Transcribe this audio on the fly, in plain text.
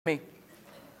Me.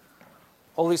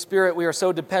 Holy Spirit, we are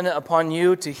so dependent upon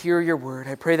you to hear your word.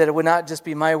 I pray that it would not just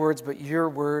be my words, but your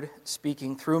word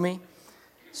speaking through me.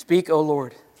 Speak, O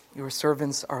Lord. Your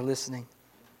servants are listening.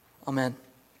 Amen.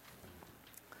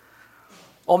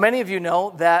 Well, many of you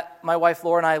know that my wife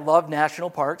Laura and I love national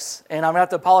parks, and I'm going to have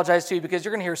to apologize to you because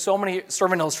you're going to hear so many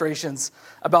sermon illustrations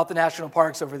about the national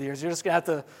parks over the years. You're just going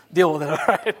to have to deal with it, all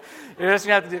right? You're just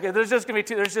going to have to.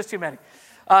 There's just too many.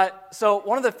 So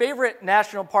one of the favorite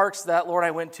national parks that Laura and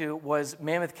I went to was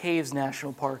Mammoth Caves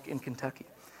National Park in Kentucky.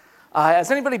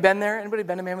 Has anybody been there? Anybody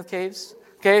been to Mammoth Caves?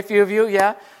 Okay, a few of you,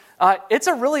 yeah. It's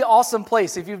a really awesome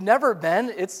place. If you've never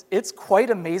been, it's quite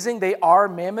amazing. They are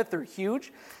mammoth. They're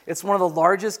huge. It's one of the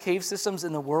largest cave systems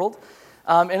in the world.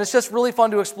 And it's just really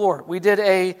fun to explore. We did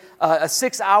a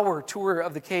 6-hour tour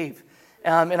of the cave.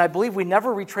 And I believe we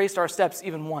never retraced our steps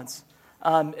even once.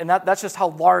 And that's just how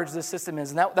large this system is.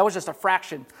 And that was just a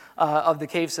fraction of the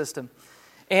cave system.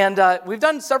 And we've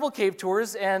done several cave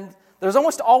tours, and there's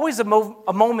almost always a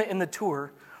moment in the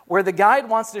tour where the guide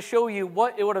wants to show you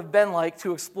what it would have been like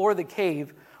to explore the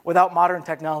cave without modern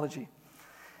technology.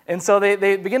 And so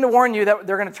they begin to warn you that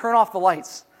they're going to turn off the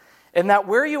lights, and that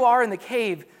where you are in the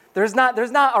cave, there's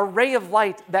not a ray of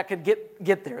light that could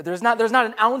get there. There's not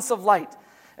an ounce of light.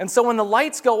 And so when the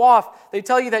lights go off, they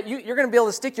tell you that you're going to be able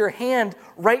to stick your hand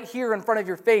right here in front of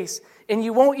your face, and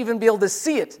you won't even be able to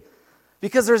see it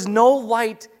because there's no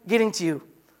light getting to you.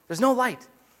 There's no light.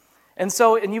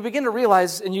 And you begin to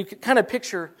realize, and you kind of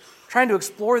picture trying to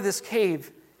explore this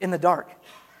cave in the dark.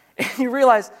 And you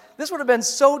realize this would have been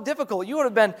so difficult. You would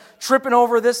have been tripping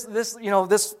over this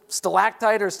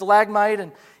stalactite or stalagmite,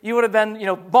 and you would have been,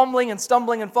 bumbling and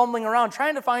stumbling and fumbling around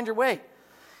trying to find your way.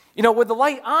 With the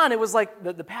light on, it was like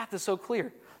the path is so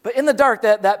clear. But in the dark,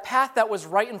 that path that was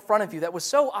right in front of you, that was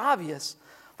so obvious,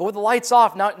 but with the lights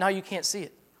off, now you can't see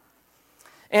it.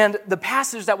 And the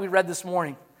passage that we read this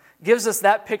morning gives us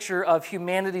that picture of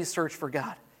humanity's search for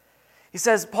God.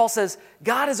 Paul says,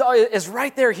 God is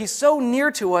right there. He's so near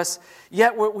to us,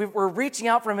 yet we're reaching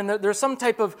out for him, and there's some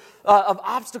type of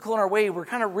obstacle in our way. We're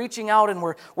kind of reaching out, and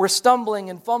we're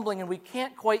stumbling and fumbling, and we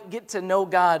can't quite get to know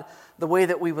God the way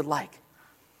that we would like.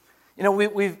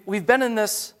 We've been in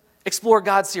this Explore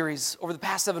God series over the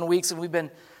past 7 weeks, and we've been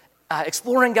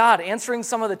exploring God, answering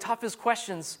some of the toughest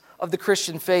questions of the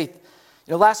Christian faith.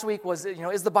 Last week was,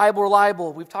 is the Bible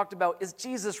reliable? We've talked about, is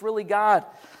Jesus really God?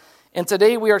 And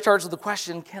today we are charged with the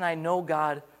question, can I know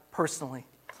God personally?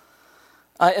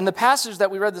 And the passage that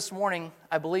we read this morning,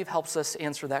 I believe, helps us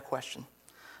answer that question.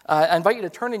 I invite you to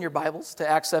turn in your Bibles to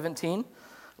Acts 17.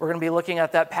 We're going to be looking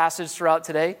at that passage throughout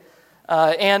today.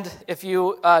 And if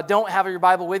you don't have your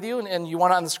Bible with you and you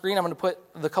want it on the screen, I'm going to put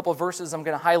the couple of verses I'm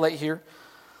going to highlight here.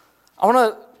 I want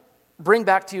to bring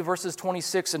back to you verses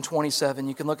 26 and 27.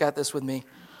 You can look at this with me.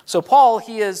 So Paul,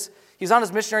 he's on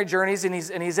his missionary journeys, and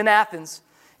he's in Athens,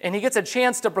 and he gets a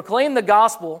chance to proclaim the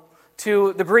gospel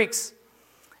to the Greeks.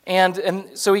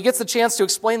 And so he gets the chance to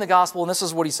explain the gospel, and this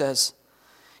is what he says.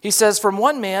 He says, "From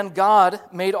one man God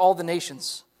made all the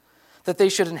nations, that they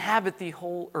should inhabit the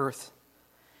whole earth.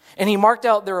 And he marked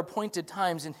out their appointed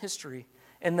times in history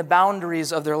and the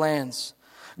boundaries of their lands.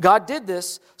 God did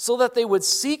this so that they would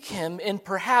seek him and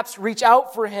perhaps reach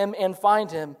out for him and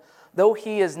find him, though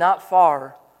he is not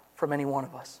far from any one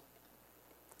of us."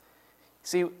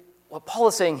 See, what Paul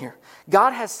is saying here,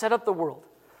 God has set up the world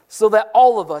so that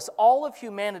all of us, all of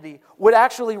humanity, would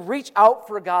actually reach out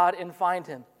for God and find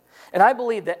him. And I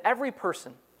believe that every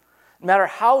person, no matter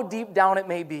how deep down it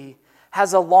may be,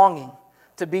 has a longing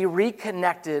to be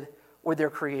reconnected with their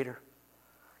Creator.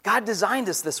 God designed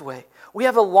us this way. We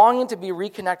have a longing to be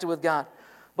reconnected with God.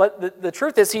 But the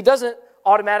truth is, he doesn't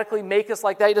automatically make us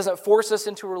like that. He doesn't force us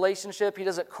into a relationship. He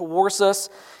doesn't coerce us.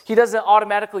 He doesn't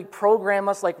automatically program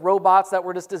us like robots that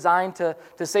were just designed to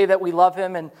say that we love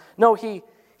him. And no, he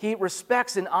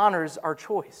respects and honors our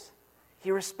choice.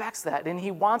 He respects that, and he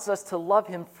wants us to love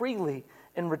him freely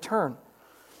in return.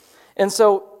 And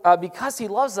so, because he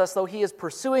loves us, though, he is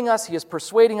pursuing us, he is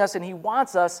persuading us, and he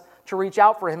wants us to reach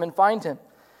out for him and find him.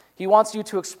 He wants you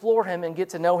to explore him and get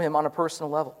to know him on a personal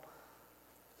level.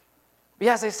 But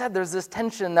yeah, as I said, there's this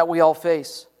tension that we all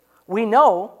face. We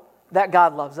know that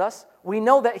God loves us. We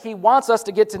know that he wants us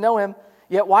to get to know him,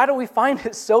 yet why do we find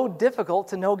it so difficult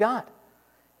to know God?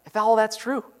 If all that's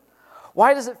true.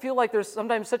 Why does it feel like there's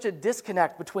sometimes such a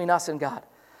disconnect between us and God?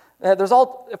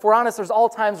 If we're honest, there's all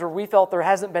times where we felt there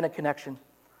hasn't been a connection,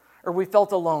 or we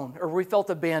felt alone, or we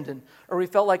felt abandoned, or we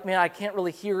felt like, man, I can't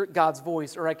really hear God's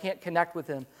voice, or I can't connect with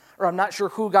him, or I'm not sure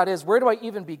who God is. Where do I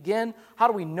even begin? How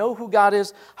do we know who God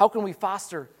is? How can we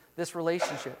foster this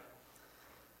relationship?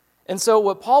 And so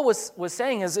what Paul was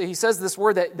saying is, he says this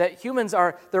word that humans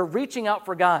they're reaching out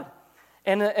for God.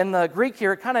 And in the Greek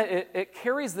here, it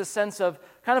carries the sense of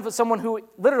kind of someone who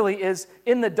literally is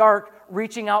in the dark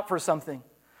reaching out for something.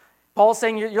 Paul's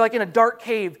saying you're like in a dark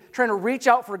cave trying to reach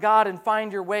out for God and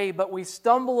find your way, but we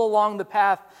stumble along the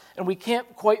path and we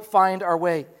can't quite find our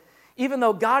way. Even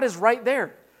though God is right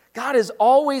there. God is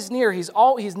always near. He's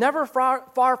never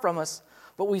far from us,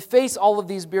 but we face all of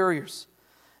these barriers.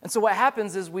 And so what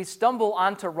happens is we stumble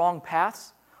onto wrong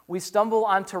paths. We stumble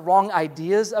onto wrong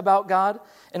ideas about God,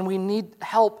 and we need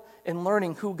help in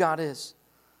learning who God is.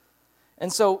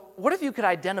 And so what if you could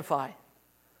identify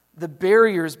the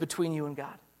barriers between you and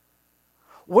God?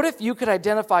 What if you could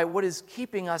identify what is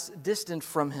keeping us distant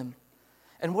from Him?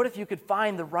 And what if you could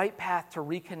find the right path to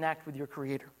reconnect with your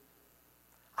Creator?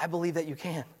 I believe that you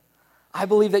can. I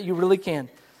believe that you really can.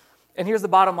 And here's the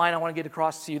bottom line I want to get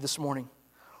across to you this morning.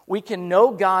 We can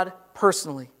know God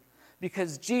personally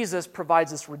because Jesus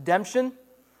provides us redemption,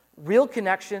 real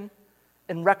connection,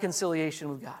 and reconciliation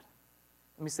with God.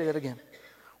 Let me say that again.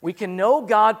 We can know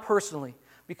God personally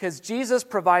because Jesus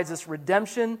provides us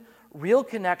redemption, real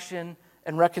connection,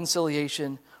 and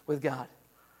reconciliation with God.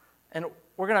 And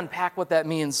we're going to unpack what that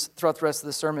means throughout the rest of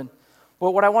the sermon.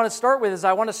 But what I want to start with is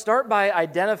I want to start by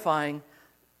identifying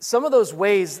some of those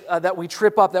ways that we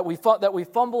trip up, that we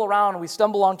fumble around and we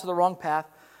stumble onto the wrong path.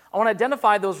 I want to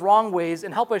identify those wrong ways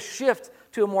and help us shift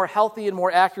to a more healthy and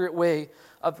more accurate way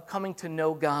of coming to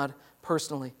know God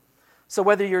personally. So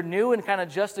whether you're new and kind of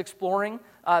just exploring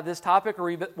this topic or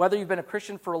whether you've been a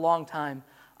Christian for a long time,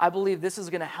 I believe this is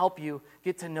going to help you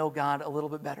get to know God a little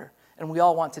bit better. And we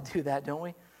all want to do that, don't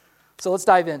we? So let's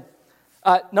dive in.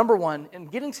 Number one, in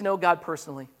getting to know God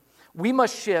personally, we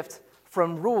must shift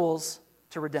from rules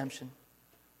to redemption.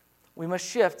 We must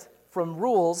shift from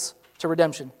rules to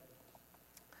redemption.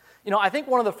 You know, I think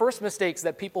one of the first mistakes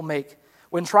that people make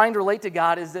when trying to relate to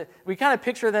God is that we kind of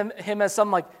picture him as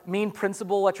some like mean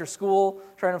principal at your school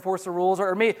trying to enforce the rules,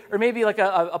 or maybe like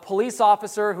a police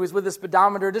officer who's with a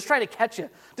speedometer just trying to catch you,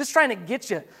 just trying to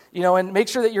get you, and make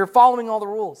sure that you're following all the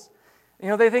rules.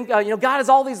 They think, God has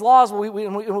all these laws, we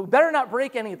better not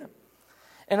break any of them.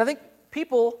 And I think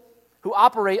people who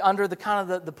operate under the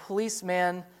kind of the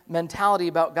policeman mentality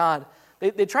about God,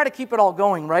 they try to keep it all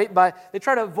going, right? They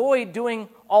try to avoid doing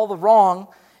all the wrong,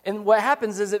 and what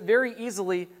happens is it very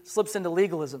easily slips into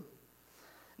legalism.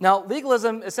 Now,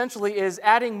 legalism essentially is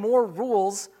adding more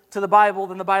rules to the Bible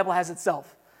than the Bible has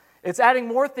itself. It's adding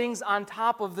more things on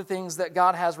top of the things that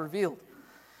God has revealed.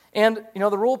 And,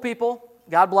 the rule people,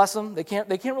 God bless them, they can't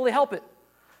really help it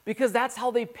because that's how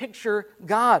they picture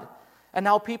God and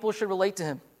how people should relate to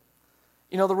Him.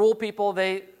 The rule people,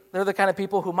 they're the kind of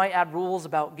people who might add rules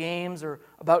about games or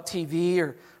about TV,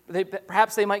 or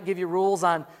perhaps they might give you rules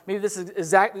on maybe this is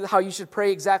exactly how you should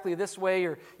pray exactly this way,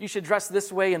 or you should dress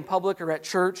this way in public or at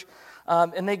church.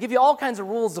 And they give you all kinds of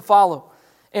rules to follow.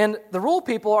 And the rule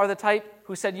people are the type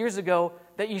who said years ago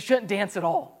that you shouldn't dance at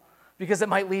all because it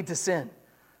might lead to sin.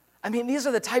 I mean, these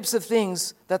are the types of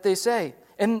things that they say.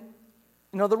 And,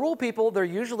 the rule people, they're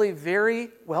usually very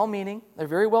well-meaning. They're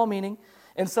very well-meaning.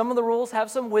 And some of the rules have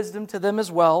some wisdom to them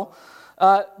as well.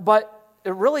 But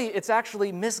it's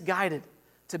actually misguided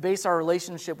to base our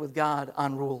relationship with God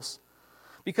on rules.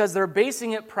 Because they're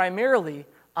basing it primarily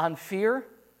on fear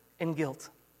and guilt.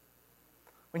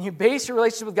 When you base your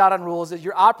relationship with God on rules,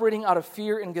 you're operating out of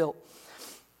fear and guilt.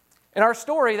 In our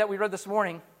story that we read this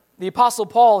morning, the Apostle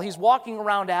Paul, he's walking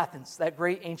around Athens, that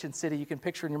great ancient city you can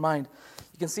picture in your mind.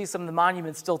 You can see some of the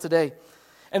monuments still today.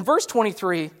 In verse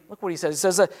 23, look what he says.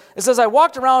 It says, I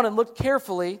walked around and looked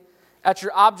carefully at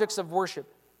your objects of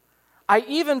worship. I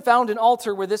even found an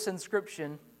altar with this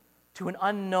inscription, to an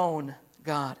unknown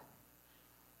God.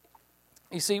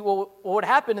 You see, what would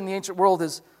happen in the ancient world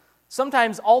is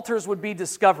sometimes altars would be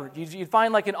discovered. You'd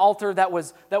find like an altar that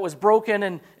was broken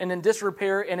and in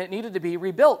disrepair, and it needed to be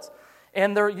rebuilt.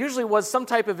 And there usually was some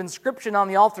type of inscription on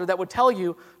the altar that would tell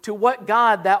you to what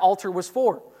God that altar was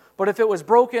for. But if it was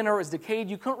broken or it was decayed,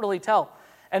 you couldn't really tell.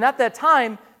 And at that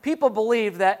time, people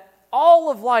believed that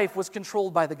all of life was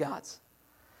controlled by the gods.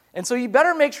 And so you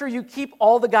better make sure you keep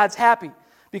all the gods happy.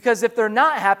 Because if they're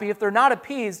not happy, if they're not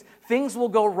appeased, things will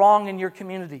go wrong in your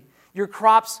community. Your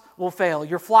crops will fail.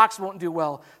 Your flocks won't do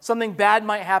well. Something bad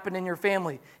might happen in your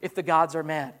family if the gods are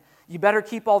mad. You better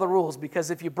keep all the rules, because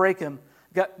if you break them,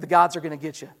 the gods are going to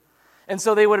get you. And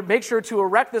so they would make sure to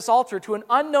erect this altar to an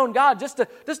unknown God just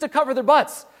to cover their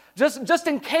butts. Just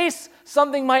in case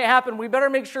something might happen, we better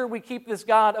make sure we keep this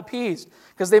God appeased,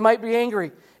 because they might be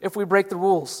angry if we break the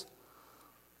rules.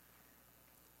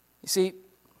 You see,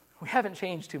 we haven't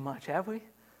changed too much, have we?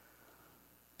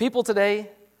 People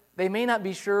today, They may not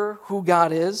be sure who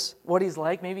God is, what He's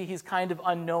like. Maybe He's kind of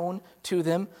unknown to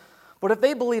them. But if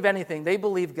they believe anything, they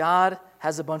believe God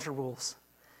has a bunch of rules.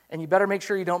 And you better make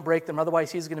sure you don't break them,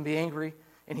 otherwise He's going to be angry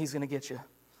and He's going to get you.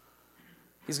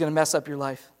 He's going to mess up your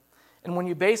life. And when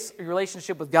you base your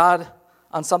relationship with God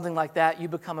on something like that, you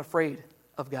become afraid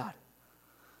of God.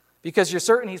 Because you're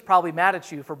certain He's probably mad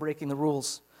at you for breaking the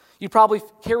rules. You probably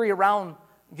carry around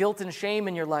guilt and shame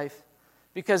in your life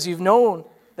because you've known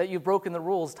that you've broken the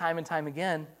rules time and time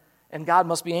again, and God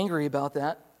must be angry about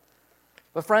that.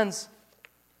 But friends,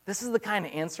 this is the kind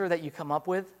of answer that you come up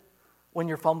with when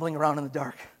you're fumbling around in the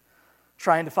dark,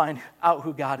 trying to find out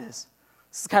who God is.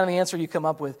 This is kind of the answer you come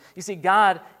up with. You see,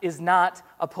 God is not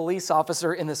a police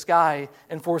officer in the sky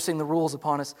enforcing the rules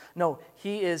upon us. No,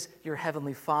 He is your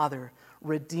heavenly Father,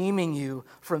 redeeming you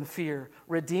from fear,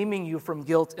 redeeming you from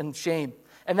guilt and shame.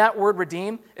 And that word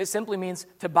redeem, it simply means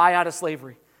to buy out of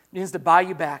slavery. It means to buy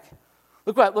you back.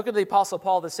 Look at the Apostle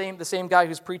Paul, the same guy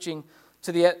who's preaching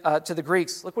to the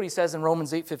Greeks. Look what he says in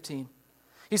Romans 8:15.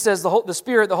 He says, the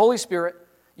Holy Spirit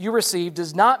you received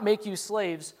does not make you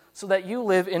slaves so that you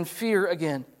live in fear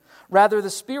again. Rather, the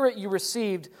Spirit you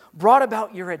received brought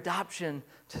about your adoption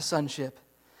to sonship.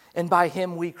 And by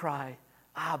Him we cry,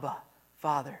 Abba,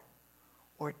 Father,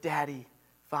 or Daddy,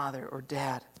 Father, or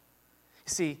Dad.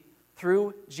 You see,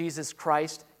 through Jesus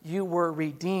Christ, you were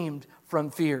redeemed from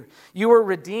fear. You were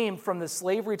redeemed from the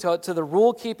slavery to the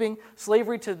rule-keeping,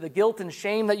 slavery to the guilt and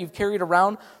shame that you've carried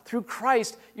around. Through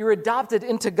Christ, you're adopted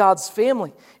into God's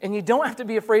family, and you don't have to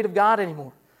be afraid of God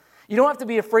anymore. You don't have to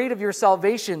be afraid of your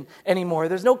salvation anymore.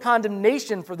 There's no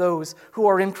condemnation for those who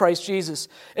are in Christ Jesus.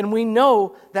 And we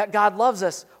know that God loves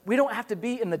us. We don't have to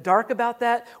be in the dark about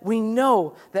that. We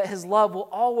know that His love will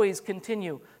always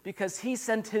continue because He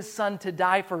sent His Son to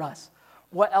die for us.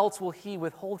 What else will He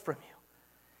withhold from you?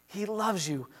 He loves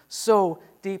you so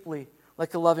deeply,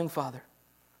 like a loving Father.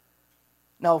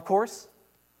 Now, of course,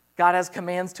 God has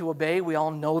commands to obey. We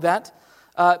all know that.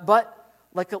 But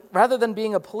rather than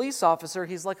being a police officer,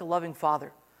 He's like a loving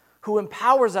Father who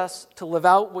empowers us to live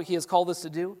out what He has called us to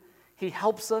do. He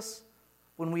helps us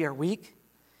when we are weak.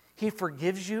 He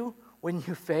forgives you when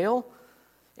you fail.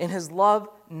 And His love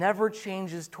never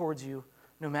changes towards you,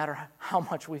 no matter how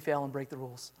much we fail and break the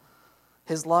rules.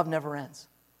 His love never ends.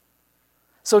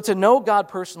 So to know God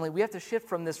personally, we have to shift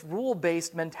from this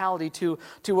rule-based mentality to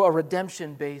a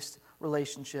redemption-based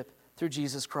relationship through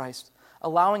Jesus Christ,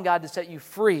 allowing God to set you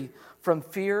free from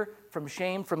fear, from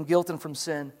shame, from guilt, and from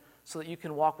sin so that you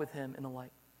can walk with Him in the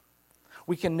light.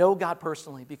 We can know God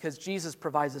personally because Jesus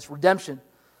provides us redemption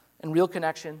and real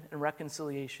connection and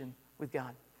reconciliation with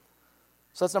God.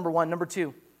 So that's number one. Number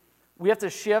two, we have to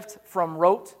shift from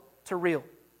rote to real.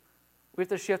 We have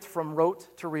to shift from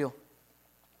rote to real.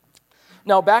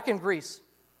 Now, back in Greece,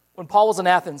 when Paul was in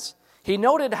Athens, he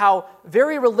noted how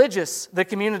very religious the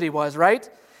community was, right?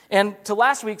 And to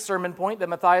last week's sermon point that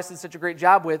Matthias did such a great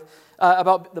job with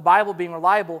about the Bible being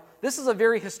reliable, this is a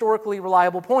very historically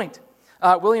reliable point.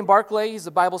 William Barclay, he's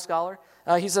a Bible scholar,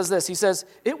 he says this. He says,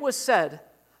 "It was said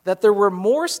that there were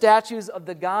more statues of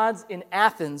the gods in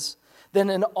Athens than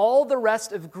in all the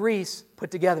rest of Greece put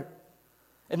together."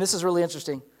 And this is really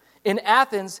interesting. In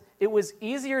Athens, it was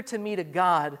easier to meet a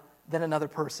god than another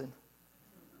person.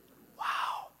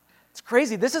 Wow. It's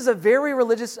crazy. This is a very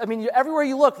religious, everywhere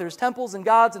you look, there's temples and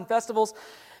gods and festivals.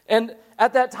 And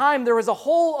at that time, there was a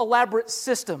whole elaborate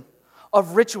system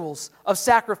of rituals, of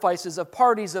sacrifices, of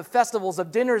parties, of festivals,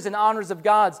 of dinners and honors of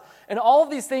gods, and all of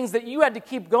these things that you had to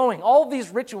keep going, all of these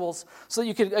rituals, so that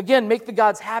you could, again, make the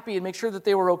gods happy and make sure that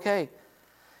they were okay.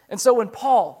 And so when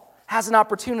Paul has an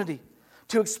opportunity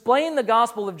to explain the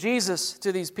gospel of Jesus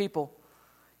to these people,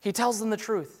 he tells them the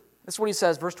truth. This is what he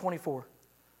says, verse 24.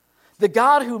 "The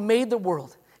God who made the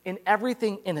world and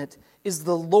everything in it is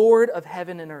the Lord of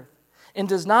heaven and earth, and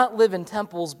does not live in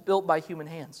temples built by human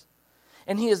hands.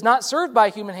 And He is not served by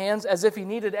human hands as if He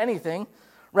needed anything.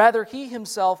 Rather, He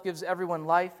Himself gives everyone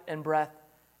life and breath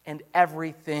and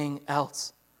everything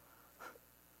else."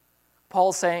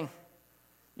 Paul's saying,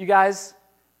 you guys,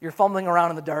 you're fumbling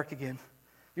around in the dark again.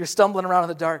 You're stumbling around in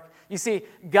the dark. You see,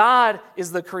 God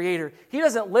is the creator. He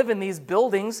doesn't live in these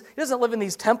buildings. He doesn't live in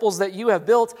these temples that you have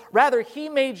built. Rather, He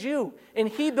made you, and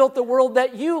He built the world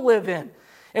that you live in.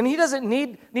 And He doesn't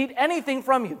need anything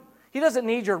from you. He doesn't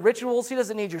need your rituals. He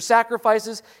doesn't need your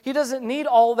sacrifices. He doesn't need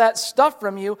all that stuff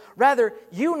from you. Rather,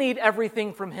 you need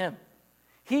everything from Him.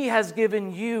 He has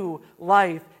given you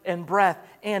life and breath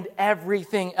and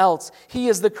everything else. He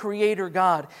is the creator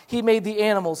God. He made the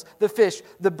animals, the fish,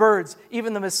 the birds,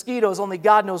 even the mosquitoes, only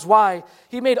God knows why.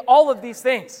 He made all of these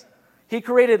things. He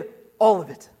created all of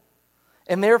it.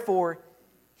 And therefore,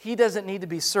 He doesn't need to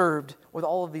be served with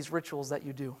all of these rituals that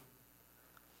you do.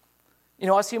 You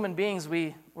know, us human beings,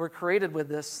 we're created with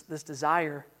this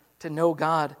desire to know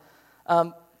God.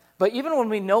 But even when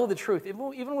we know the truth,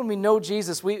 even when we know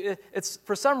Jesus, it's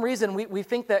for some reason we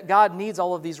think that God needs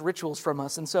all of these rituals from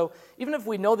us. And so even if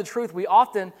we know the truth, we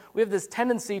have this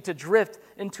tendency to drift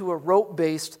into a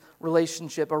rote-based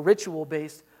relationship, a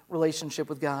ritual-based relationship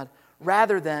with God,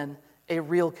 rather than a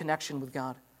real connection with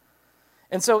God.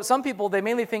 And so some people, they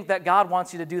mainly think that God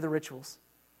wants you to do the rituals.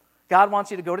 God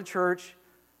wants you to go to church.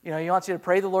 You know, He wants you to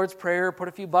pray the Lord's Prayer, put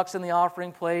a few bucks in the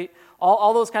offering plate,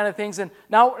 all those kind of things. And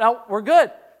now we're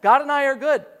good. God and I are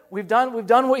good. We've done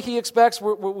what He expects.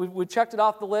 We checked it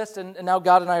off the list, and now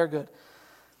God and I are good.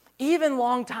 Even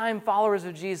longtime followers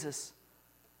of Jesus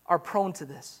are prone to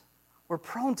this. We're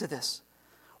prone to this.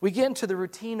 We get into the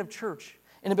routine of church,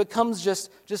 and it becomes just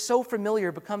so familiar.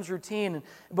 It becomes routine.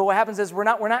 But what happens is we're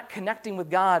not connecting with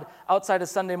God outside of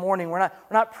Sunday morning. We're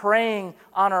not praying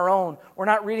on our own. We're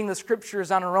not reading the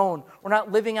Scriptures on our own. We're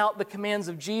not living out the commands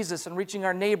of Jesus and reaching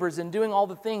our neighbors and doing all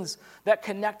the things that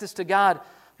connect us to God.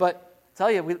 But I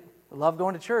tell you, we love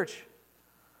going to church.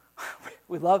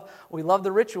 We love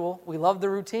the ritual. We love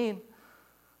the routine.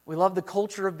 We love the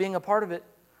culture of being a part of it.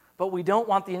 But we don't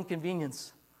want the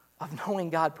inconvenience of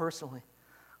knowing God personally.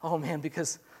 Oh man,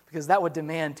 because that would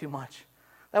demand too much.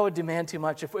 That would demand too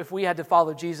much if we had to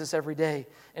follow Jesus every day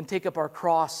and take up our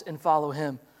cross and follow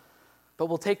Him. But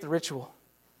we'll take the ritual.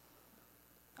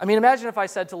 I mean, imagine if I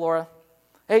said to Laura,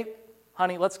 hey,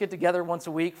 honey, let's get together once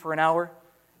a week for an hour.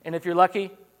 And if you're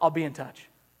lucky, I'll be in touch.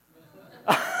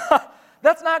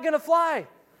 That's not going to fly.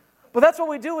 But that's what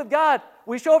we do with God.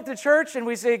 We show up to church and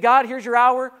we say, God, here's your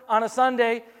hour on a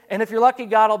Sunday. And if you're lucky,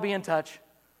 God, I'll be in touch.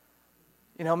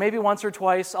 You know, maybe once or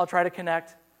twice I'll try to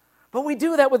connect. But we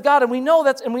do that with God, and we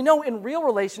know in real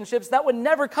relationships that would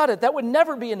never cut it. That would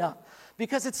never be enough.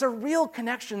 Because it's a real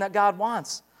connection that God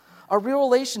wants. A real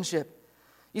relationship.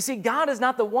 You see, God is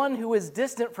not the one who is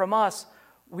distant from us.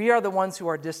 We are the ones who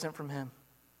are distant from Him.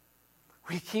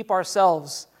 We keep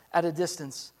ourselves at a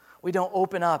distance. We don't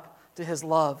open up to His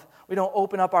love. We don't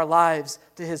open up our lives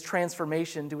to His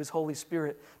transformation, to His Holy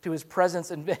Spirit, to His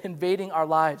presence invading our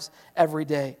lives every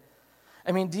day.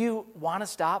 I mean, do you want to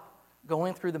stop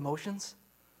going through the motions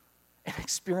and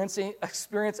experience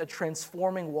a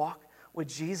transforming walk with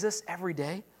Jesus every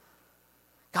day?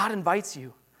 God invites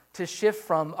you to shift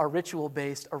from a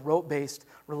ritual-based, a rote-based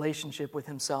relationship with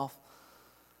Himself.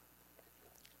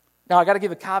 Now, I got to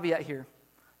give a caveat here,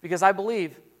 because I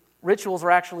believe rituals are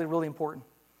actually really important.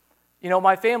 You know,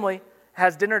 my family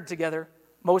has dinner together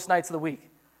most nights of the week,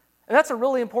 and that's a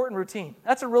really important routine.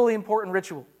 That's a really important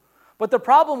ritual. But the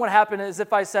problem would happen is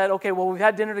if I said, okay, well, we've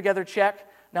had dinner together, check,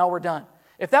 now we're done.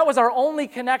 If that was our only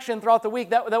connection throughout the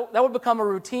week, that would become a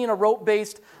routine, a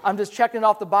rote-based, I'm just checking it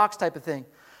off the box type of thing.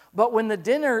 But when the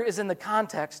dinner is in the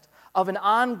context of an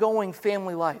ongoing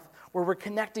family life, where we're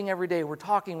connecting every day, we're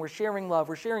talking, we're sharing love,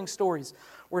 we're sharing stories,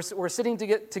 we're sitting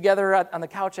together on the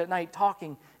couch at night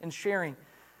talking and sharing,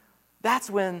 that's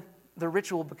when the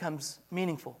ritual becomes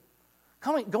meaningful.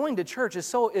 Going to church is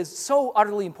so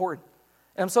utterly important.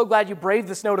 And I'm so glad you braved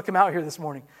the snow to come out here this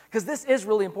morning, because this is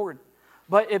really important.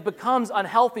 But it becomes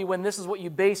unhealthy when this is what you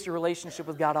base your relationship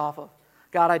with God off of.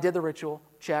 God, I did the ritual,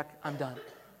 check, I'm done.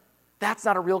 That's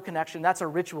not a real connection. That's a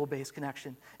ritual-based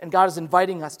connection. And God is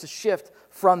inviting us to shift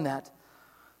from that.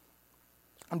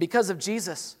 And because of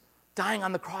Jesus dying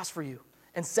on the cross for you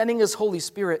and sending His Holy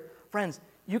Spirit, friends,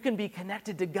 you can be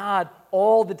connected to God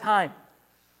all the time.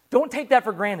 Don't take that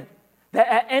for granted. That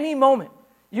at any moment,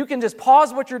 you can just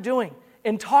pause what you're doing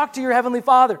and talk to your Heavenly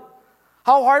Father.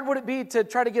 How hard would it be to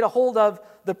try to get a hold of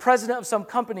the president of some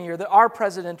company or our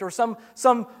president or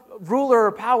some ruler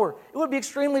or power? It would be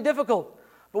extremely difficult.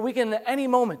 But we can, at any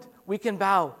moment, we can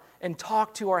bow and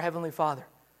talk to our Heavenly Father.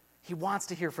 He wants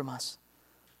to hear from us.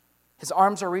 His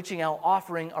arms are reaching out,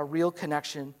 offering a real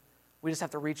connection. We just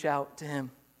have to reach out to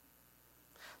Him.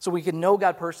 So we can know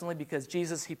God personally because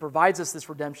Jesus, He provides us this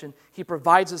redemption. He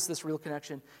provides us this real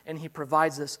connection. And He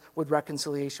provides us with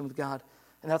reconciliation with God.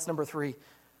 And that's number 3.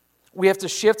 We have to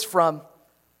shift from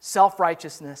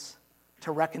self-righteousness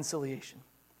to reconciliation.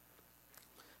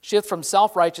 Shift from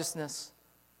self-righteousness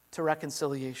to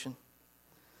reconciliation.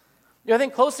 You know, I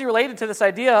think closely related to this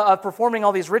idea of performing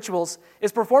all these rituals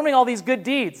is performing all these good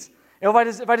deeds. You know,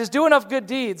 if I just do enough good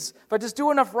deeds, if I just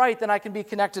do enough right, then I can be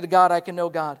connected to God, I can know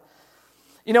God.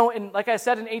 You know, and like I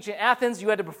said, in ancient Athens, you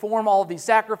had to perform all of these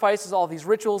sacrifices, all of these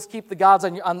rituals, keep the gods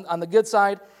on the good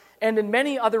side. And in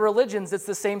many other religions, it's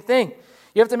the same thing.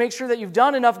 You have to make sure that you've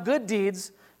done enough good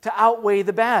deeds to outweigh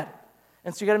the bad.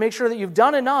 And so you got to make sure that you've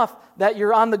done enough that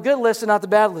you're on the good list and not the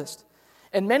bad list.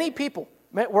 And many people,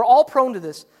 We're all prone to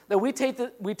this, that we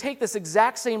take this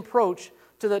exact same approach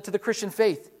to the Christian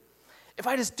faith. If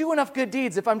I just do enough good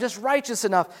deeds, if I'm just righteous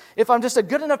enough, if I'm just a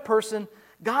good enough person,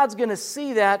 God's going to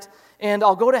see that, and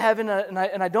I'll go to heaven, and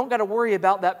I don't got to worry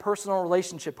about that personal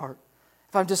relationship part.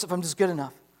 If I'm just good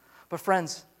enough. But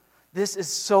friends, this is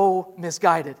so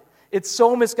misguided. It's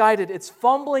so misguided. It's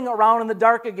fumbling around in the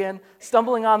dark again,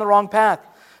 stumbling on the wrong path.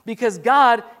 Because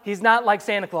God, He's not like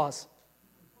Santa Claus.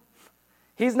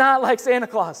 He's not like Santa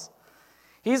Claus.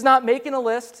 He's not making a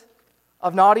list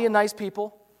of naughty and nice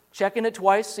people, checking it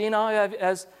twice, seeing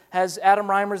has Adam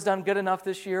Reimers done good enough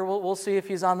this year. We'll see if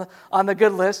he's on the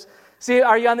good list. See,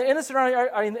 are you on the innocent, or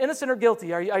are you innocent or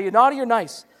guilty? Are you naughty or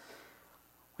nice?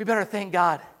 We better thank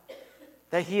God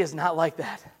that He is not like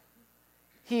that.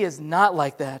 He is not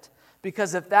like that.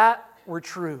 Because if that were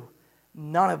true,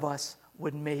 none of us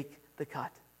would make the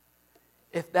cut.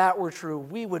 If that were true,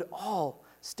 we would all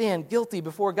stand guilty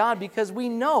before God, because we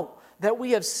know that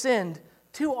we have sinned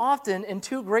too often and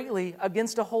too greatly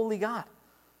against a holy God.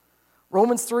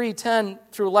 Romans 3:10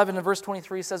 through 11 and verse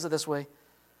 23 says it this way. It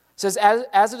says,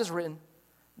 as it is written,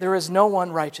 there is no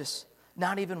one righteous,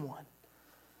 not even one.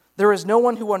 There is no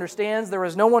one who understands. There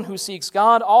is no one who seeks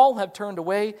God. All have turned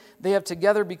away. They have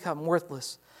together become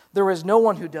worthless. There is no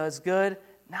one who does good,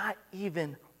 not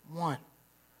even one.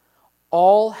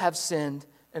 All have sinned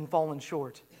and fallen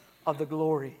short of the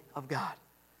glory of God.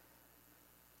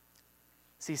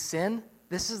 See, sin,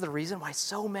 this is the reason why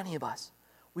so many of us,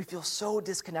 we feel so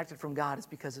disconnected from God, is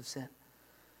because of sin.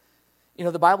 You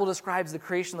know, the Bible describes the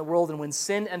creation of the world, and when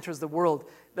sin enters the world,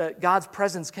 God's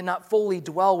presence cannot fully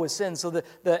dwell with sin. So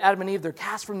the Adam and Eve, they're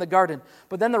cast from the garden.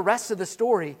 But then the rest of the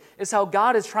story is how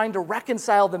God is trying to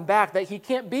reconcile them back, that He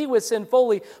can't be with sin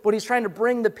fully, but He's trying to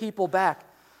bring the people back.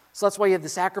 So that's why you have the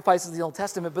sacrifices of the Old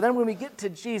Testament. But then when we get to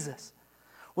Jesus,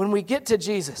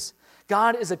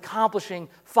 God is accomplishing,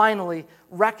 finally,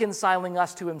 reconciling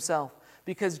us to Himself.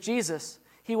 Because Jesus,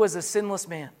 He was a sinless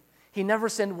man. He never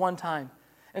sinned one time.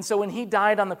 And so when He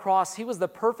died on the cross, He was the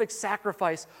perfect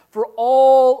sacrifice for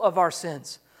all of our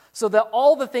sins. So that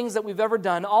all the things that we've ever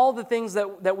done, all the things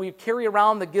that we carry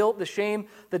around, the guilt, the shame,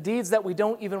 the deeds that we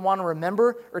don't even want to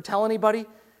remember or tell anybody,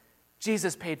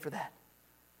 Jesus paid for that.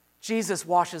 Jesus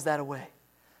washes that away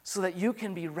so that you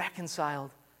can be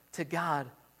reconciled to God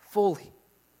fully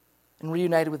and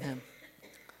reunited with Him.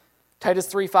 Titus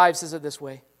 3:5 says it this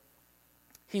way.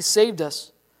 He saved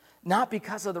us not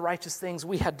because of the righteous things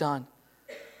we had done,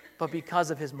 but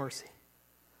because of His mercy.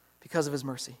 Because of His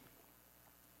mercy.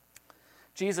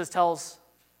 Jesus tells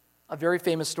a very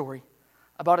famous story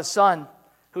about a son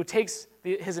who takes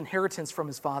his inheritance from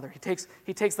his father.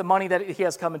 He takes the money that he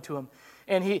has coming to him,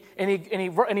 and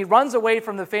he runs away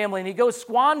from the family, and he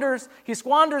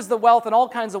squanders the wealth and all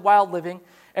kinds of wild living,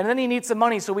 and then he needs some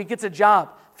money, so he gets a job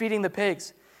feeding the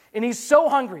pigs. And he's so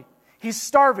hungry, he's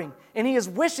starving, and he is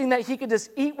wishing that he could just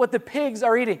eat what the pigs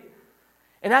are eating.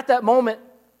 And at that moment,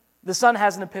 the son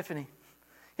has an epiphany.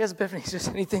 He has an epiphany,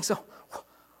 and he thinks, oh,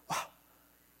 wow,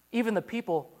 even the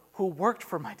people who worked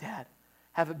for my dad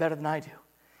have it better than I do.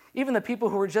 Even the people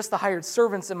who were just the hired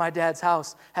servants in my dad's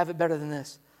house have it better than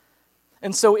this.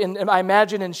 And so I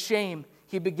imagine in shame,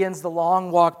 he begins the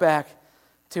long walk back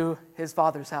to his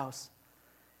father's house.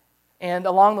 And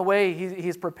along the way,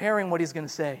 he's preparing what he's going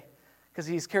to say, because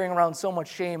he's carrying around so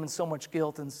much shame and so much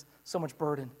guilt and so much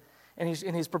burden. And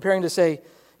he's preparing to say,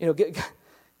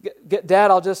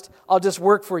 Dad, I'll just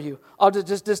work for you. I'll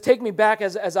just take me back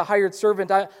as a hired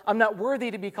servant. I'm not worthy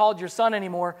to be called your son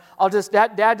anymore.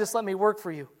 Dad, just let me work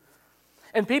for you.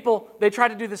 And people, they try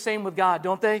to do the same with God,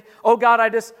 don't they? Oh God,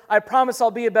 I promise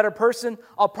I'll be a better person.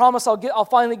 I'll promise I'll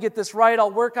finally get this right.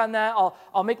 I'll work on that.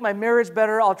 I'll make my marriage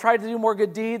better. I'll try to do more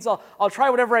good deeds. I'll try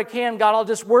whatever I can. God, I'll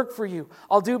just work for you.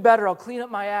 I'll do better. I'll clean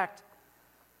up my act.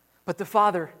 But the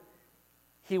father,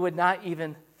 he would not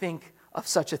even think of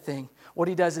such a thing. What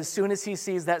he does, as soon as he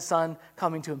sees that son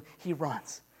coming to him, he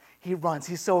runs. He runs.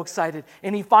 He's so excited.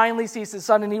 And he finally sees his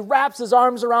son, and he wraps his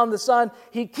arms around the son.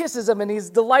 He kisses him, and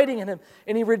he's delighting in him.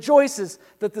 And he rejoices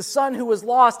that the son who was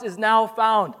lost is now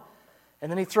found. And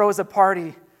then he throws a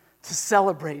party to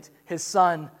celebrate his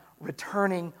son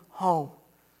returning home.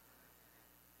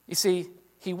 You see,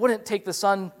 he wouldn't take the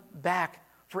son back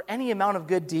for any amount of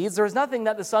good deeds. There was nothing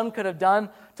that the son could have done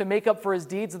to make up for his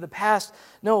deeds of the past.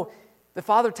 No, the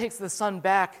father takes the son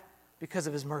back because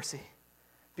of his mercy,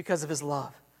 because of his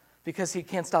love, because he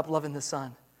can't stop loving the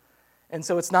son. And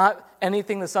so it's not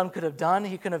anything the son could have done.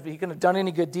 He couldn't have done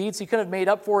any good deeds. He couldn't have made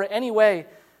up for it anyway,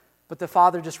 but the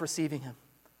father just receiving him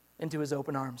into his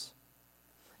open arms.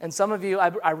 And some of you,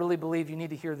 I really believe you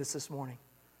need to hear this morning.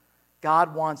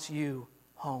 God wants you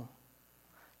home.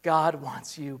 God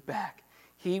wants you back.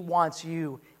 He wants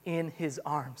you in His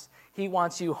arms. He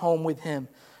wants you home with Him.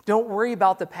 Don't worry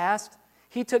about the past.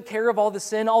 He took care of all the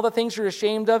sin, all the things you're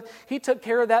ashamed of. He took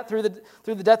care of that through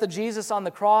the death of Jesus on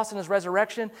the cross and His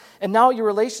resurrection. And now your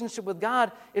relationship with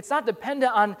God, it's not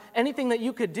dependent on anything that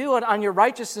you could do, on your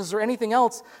righteousness or anything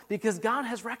else, because God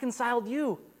has reconciled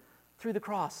you through the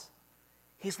cross.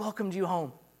 He's welcomed you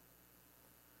home.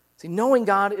 See, knowing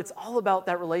God, it's all about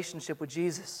that relationship with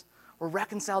Jesus. We're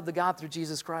reconciled to God through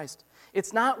Jesus Christ.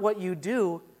 It's not what you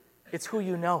do, it's who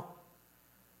you know.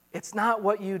 It's not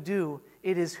what you do,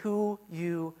 it is who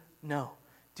you know.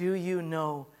 Do you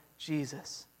know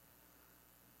Jesus?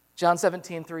 John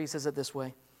 17:3 says it this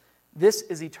way, "This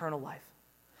is eternal life,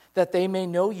 that they may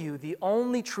know you, the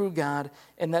only true God,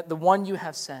 and that the one you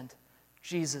have sent,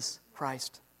 Jesus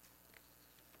Christ."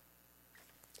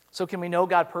 So can we know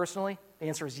God personally? The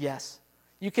answer is yes.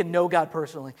 You can know God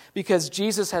personally because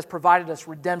Jesus has provided us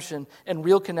redemption and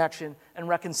real connection and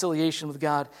reconciliation with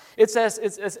God. It's as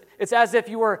if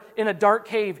you were in a dark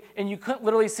cave and you couldn't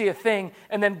literally see a thing,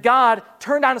 and then God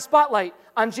turned on a spotlight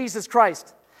on Jesus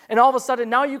Christ. And all of a sudden,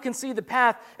 now you can see the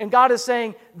path, and God is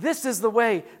saying, this is the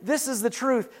way, this is the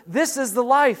truth, this is the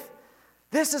life.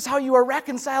 This is how you are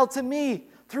reconciled to me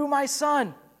through my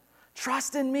Son.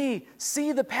 Trust in me,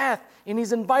 see the path. And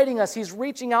He's inviting us, He's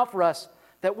reaching out for us,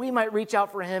 that we might reach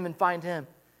out for Him and find Him.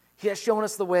 He has shown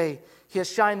us the way. He has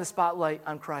shined the spotlight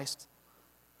on Christ.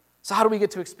 So how do we get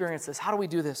to experience this? How do we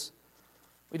do this?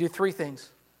 We do three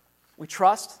things. We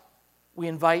trust, we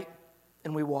invite,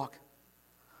 and we walk.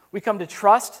 We come to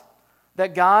trust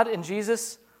that God and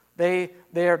Jesus, they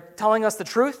are telling us the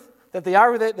truth, that they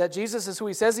are, that Jesus is who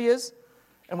He says He is,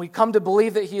 and we come to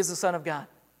believe that He is the Son of God.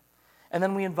 And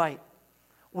then we invite.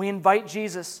 We invite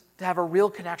Jesus to have a real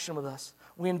connection with us.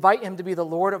 We invite Him to be the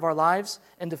Lord of our lives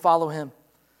and to follow Him.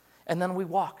 And then we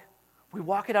walk. We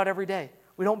walk it out every day.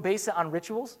 We don't base it on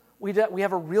rituals. We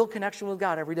have a real connection with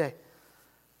God every day.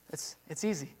 It's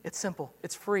easy. It's simple.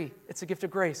 It's free. It's a gift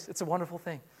of grace. It's a wonderful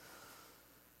thing.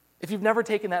 If you've never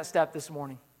taken that step this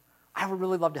morning, I would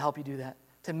really love to help you do that,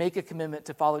 to make a commitment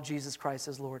to follow Jesus Christ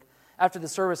as Lord. After the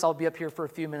service, I'll be up here for a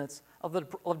few minutes. I'd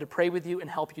love to pray with you and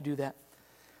help you do that.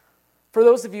 For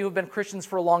those of you who have been Christians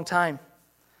for a long time,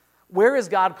 where is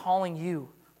God calling you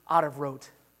out of rote?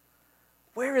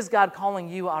 Where is God calling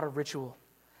you out of ritual?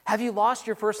 Have you lost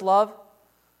your first love?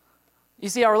 You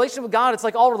see, our relationship with God, it's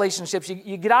like all relationships.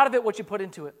 You get out of it what you put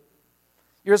into it.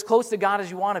 You're as close to God as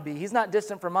you want to be. He's not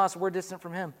distant from us. We're distant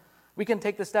from Him. We can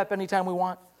take the step anytime we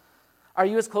want. Are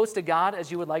you as close to God as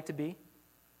you would like to be?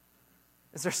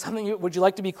 Is there something, would you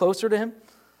like to be closer to Him?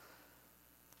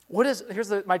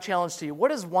 Here's my challenge to you.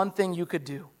 What is one thing you could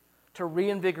do to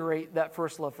reinvigorate that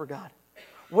first love for God?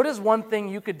 What is one thing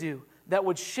you could do that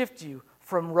would shift you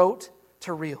from rote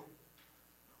to real?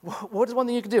 What is one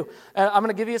thing you could do? I'm going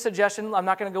to give you a suggestion. I'm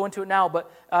not going to go into it now,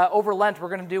 but over Lent, we're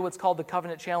going to do what's called the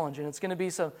Covenant Challenge, and it's going to be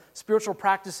some spiritual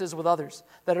practices with others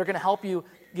that are going to help you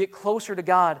get closer to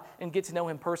God and get to know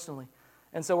Him personally.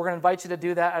 And so we're going to invite you to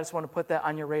do that. I just want to put that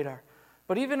on your radar.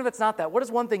 But even if it's not that, what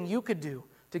is one thing you could do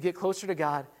to get closer to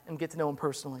God and get to know Him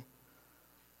personally?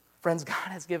 Friends, God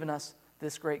has given us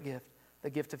this great gift, the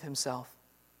gift of Himself.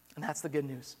 And that's the good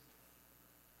news.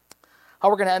 How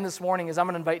we're going to end this morning is I'm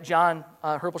going to invite John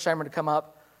Herpelsheimer to come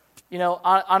up. You know,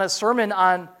 on a sermon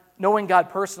on knowing God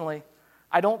personally,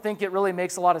 I don't think it really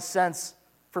makes a lot of sense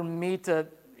for me to,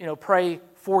 pray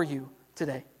for you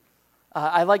today.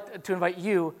 I'd like to invite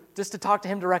you just to talk to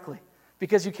Him directly,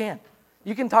 because you can.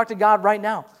 You can talk to God right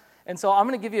now. And so I'm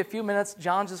going to give you a few minutes.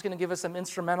 John's just going to give us some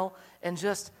instrumental, and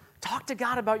just talk to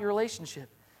God about your relationship.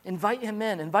 Invite Him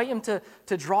in. Invite Him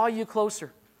to draw you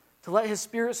closer, to let His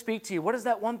Spirit speak to you. What is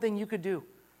that one thing you could do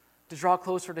to draw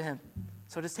closer to Him?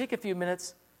 So just take a few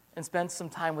minutes and spend some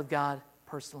time with God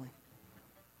personally.